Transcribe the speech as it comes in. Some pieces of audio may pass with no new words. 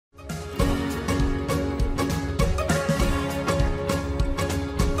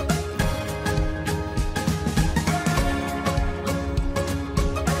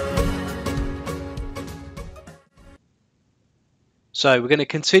So we're going to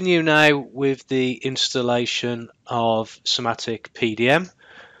continue now with the installation of SIMATIC PDM.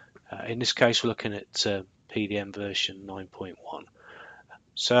 In this case we're looking at PDM version 9.1.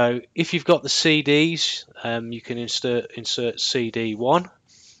 So if you've got the CDs, you can insert CD1.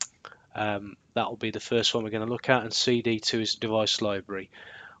 That will be the first one we're going to look at, and CD2 is the device library.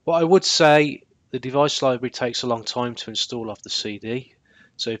 What I would say, the device library takes a long time to install off the CD.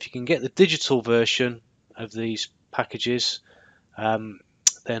 So if you can get the digital version of these packages,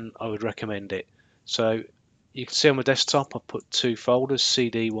 then I would recommend it. So you can see on my desktop I've put two folders,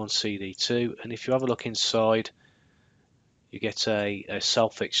 CD1, CD2, and if you have a look inside you get a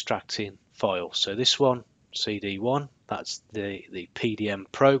self-extracting file. So this one, CD1, that's the PDM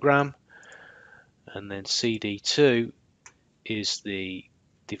program, and then CD2 is the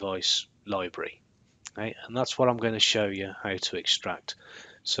device library. Okay? And that's what I'm going to show you how to extract.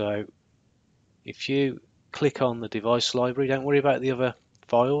 So if you click on the device library, don't worry about the other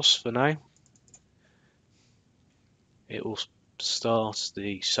files for now. It will start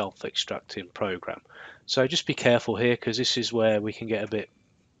the self-extracting program. So just be careful here, because this is where we can get a bit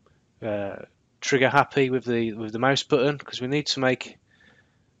trigger happy with the mouse button, because we need to make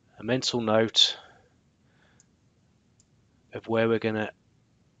a mental note of where we're going to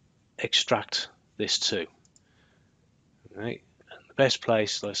extract this to. Right? And the best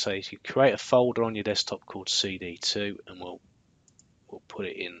place, let's say, is you create a folder on your desktop called CD2, and we'll put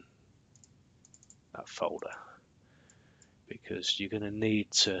it in that folder, because you're going to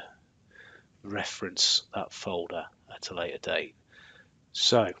need to reference that folder at a later date.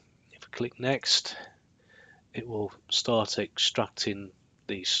 So if I click next, it will start extracting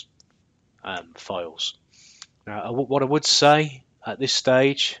these files. Now what I would say at this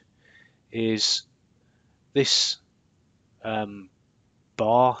stage is this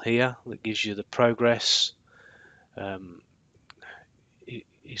bar here that gives you the progress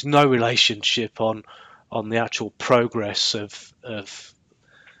is no relationship on the actual progress of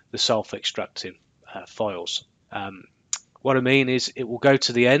the self-extracting files. What I mean is, it will go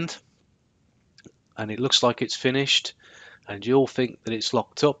to the end and it looks like it's finished, and you'll think that it's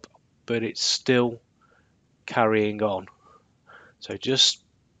locked up, but it's still carrying on. So just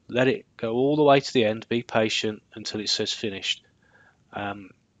let it go all the way to the end, be patient until it says finished.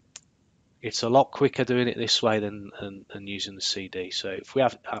 It's a lot quicker doing it this way than using the CD. So if we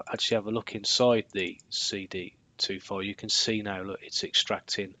actually have a look inside the CD2 file, you can see now, look, it's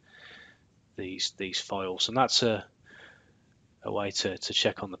extracting these files, and that's a way to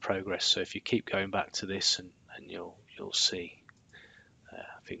check on the progress. So if you keep going back to this, and you'll see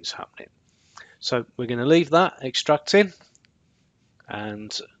things happening. So we're going to leave that extracting,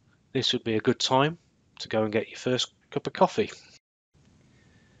 and this would be a good time to go and get your first cup of coffee.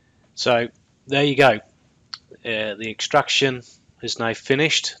 So there you go. The extraction is now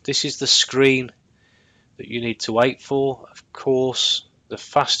finished. This is the screen that you need to wait for. Of course, the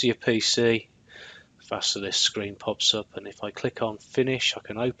faster your PC, the faster this screen pops up. And if I click on finish, I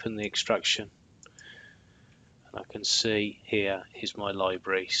can open the extraction, and I can see here is my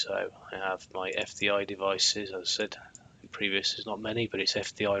library. So I have my FDI devices. As I said in previous, there's not many, but it's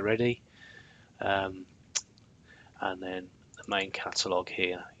FDI ready. And then the main catalogue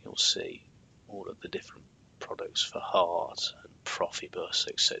here, you'll see all of the different products for hard and Profibus,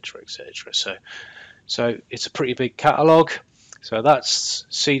 etc., etc. So it's a pretty big catalogue. So that's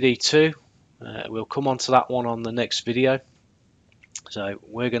CD2. We'll come on to that one on the next video. So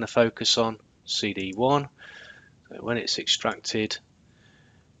we're going to focus on CD1. So when it's extracted,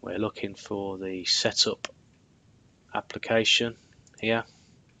 we're looking for the setup application here.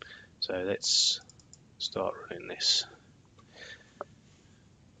 So let's start running this.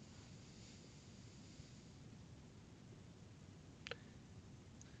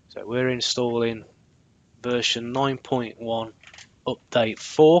 So we're installing version 9.1 update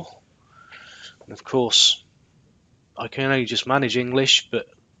 4, and of course I can only just manage English, but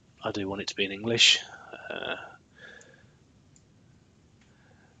I do want it to be in English,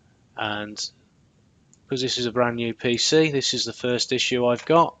 and because this is a brand new PC, this is the first issue I've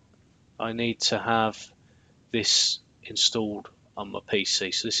got, I need to have this installed on my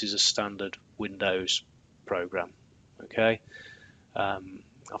PC. So this is a standard Windows program. Okay,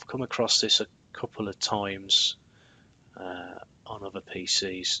 I've come across this a couple of times on other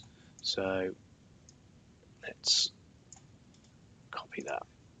PCs, so let's copy that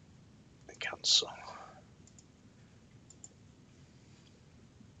and cancel.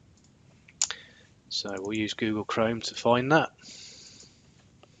 So we'll use Google Chrome to find that.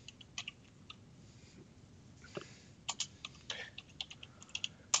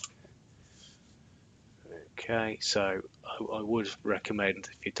 Okay, so I would recommend,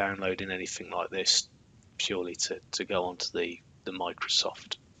 if you're downloading anything like this, purely to go onto the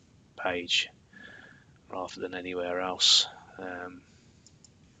Microsoft page rather than anywhere else.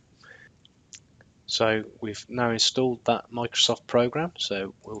 So we've now installed that Microsoft program,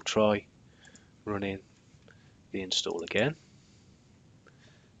 so we'll try running the install again.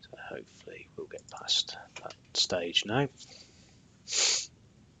 So hopefully we'll get past that stage now.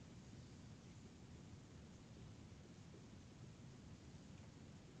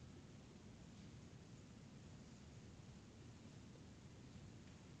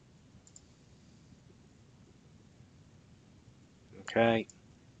 Okay,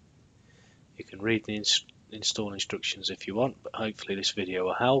 you can read the install instructions if you want, but hopefully this video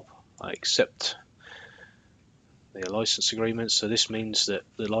will help. I accept the license agreement, so this means that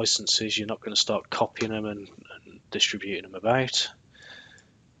the licenses, you're not going to start copying them and distributing them about.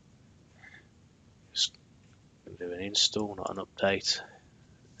 Just do an install, not an update,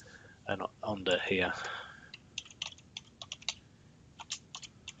 and under here.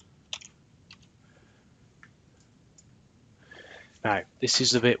 Now, this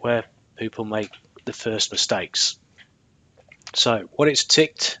is the bit where people make the first mistakes. So what it's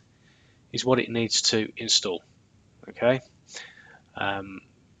ticked is what it needs to install. Okay,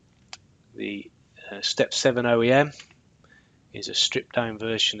 the Step 7 OEM is a stripped down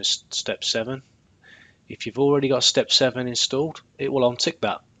version of Step 7. If you've already got Step 7 installed, it will untick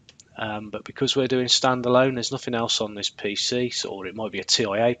that. But because we're doing standalone, there's nothing else on this PC, or it might be a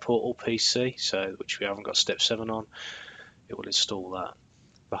TIA portal PC, so which we haven't got Step 7 on. It will install that.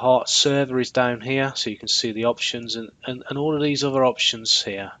 The heart server is down here, so you can see the options, and all of these other options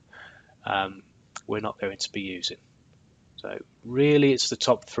here we're not going to be using. So really it's the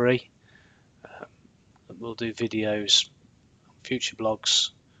top three. We'll do videos, future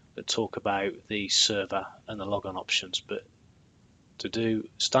blogs that talk about the server and the logon options, but to do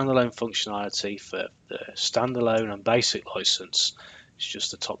standalone functionality for the standalone and basic license, it's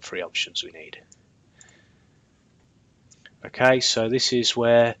just the top three options we need. Okay, so this is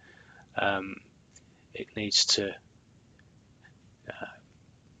where it needs to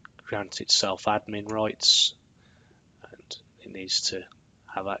grant itself admin rights, and it needs to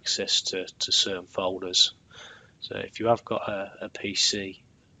have access to certain folders. So if you have got a PC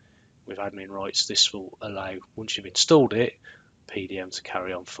with admin rights, this will allow, once you've installed it, PDM to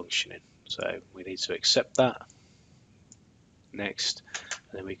carry on functioning. So we need to accept that. Next,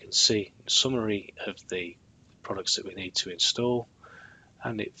 and then we can see a summary of the products that we need to install,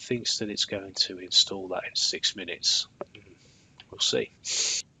 and it thinks that it's going to install that in 6 minutes. We'll see.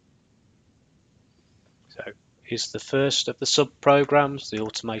 So here's the first of the sub-programs, the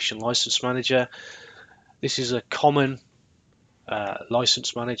Automation License Manager. This is a common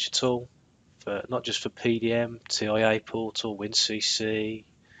license manager tool, for not just for PDM, TIA Portal, WinCC,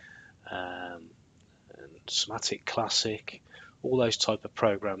 and SIMATIC Classic. All those type of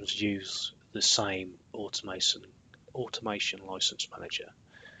programs use the same automation license manager.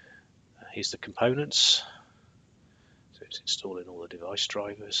 Here's the components. So it's installing all the device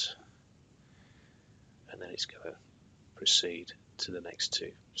drivers, and then it's going to proceed to the next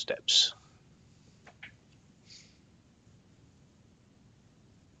two steps.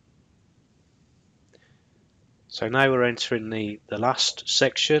 So now we're entering the last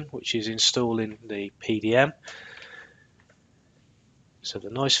section, which is installing the PDM. So the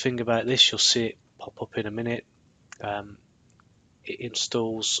nice thing about this, you'll see it pop up in a minute. It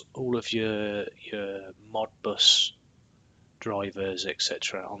installs all of your Modbus drivers,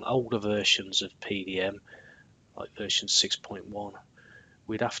 etc. On older versions of PDM, like version 6.1,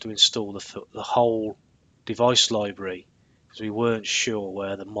 we'd have to install the whole device library because we weren't sure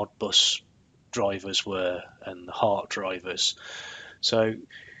where the Modbus drivers were and the heart drivers. So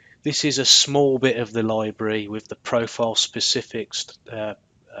this is a small bit of the library with the profile specifics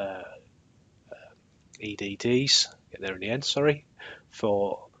EDDs, get there in the end, sorry,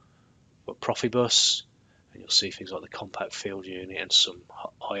 for Profibus, and you'll see things like the compact field unit and some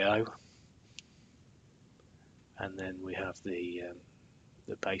I/O, and then we have the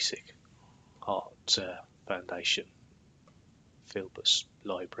basic heart foundation fieldbus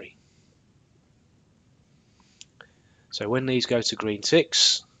library. So when these go to green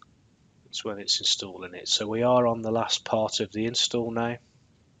ticks, it's when it's installing it. So we are on the last part of the install now.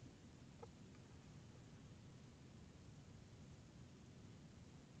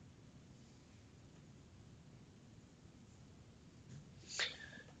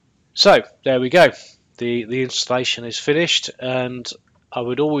 So there we go. The installation is finished, and I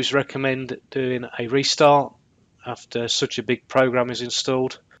would always recommend doing a restart after such a big program is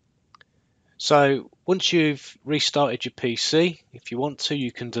installed. So Once you've restarted your PC, if you want to,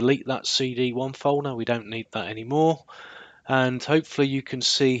 you can delete that CD1 folder. We don't need that anymore. And hopefully you can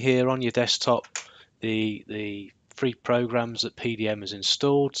see here on your desktop the free programs that PDM has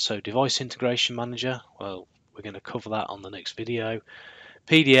installed. So Device Integration Manager, well, we're going to cover that on the next video.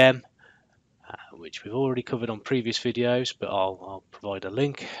 PDM, which we've already covered on previous videos, but I'll provide a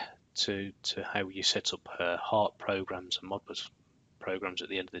link to how you set up HART programs and Modbus programs at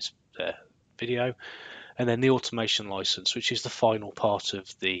the end of this video. And then the automation license, which is the final part of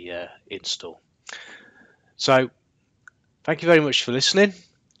the install. So thank you very much for listening.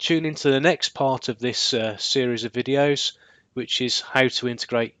 Tune into the next part of this series of videos, which is how to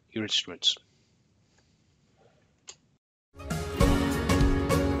integrate your instruments.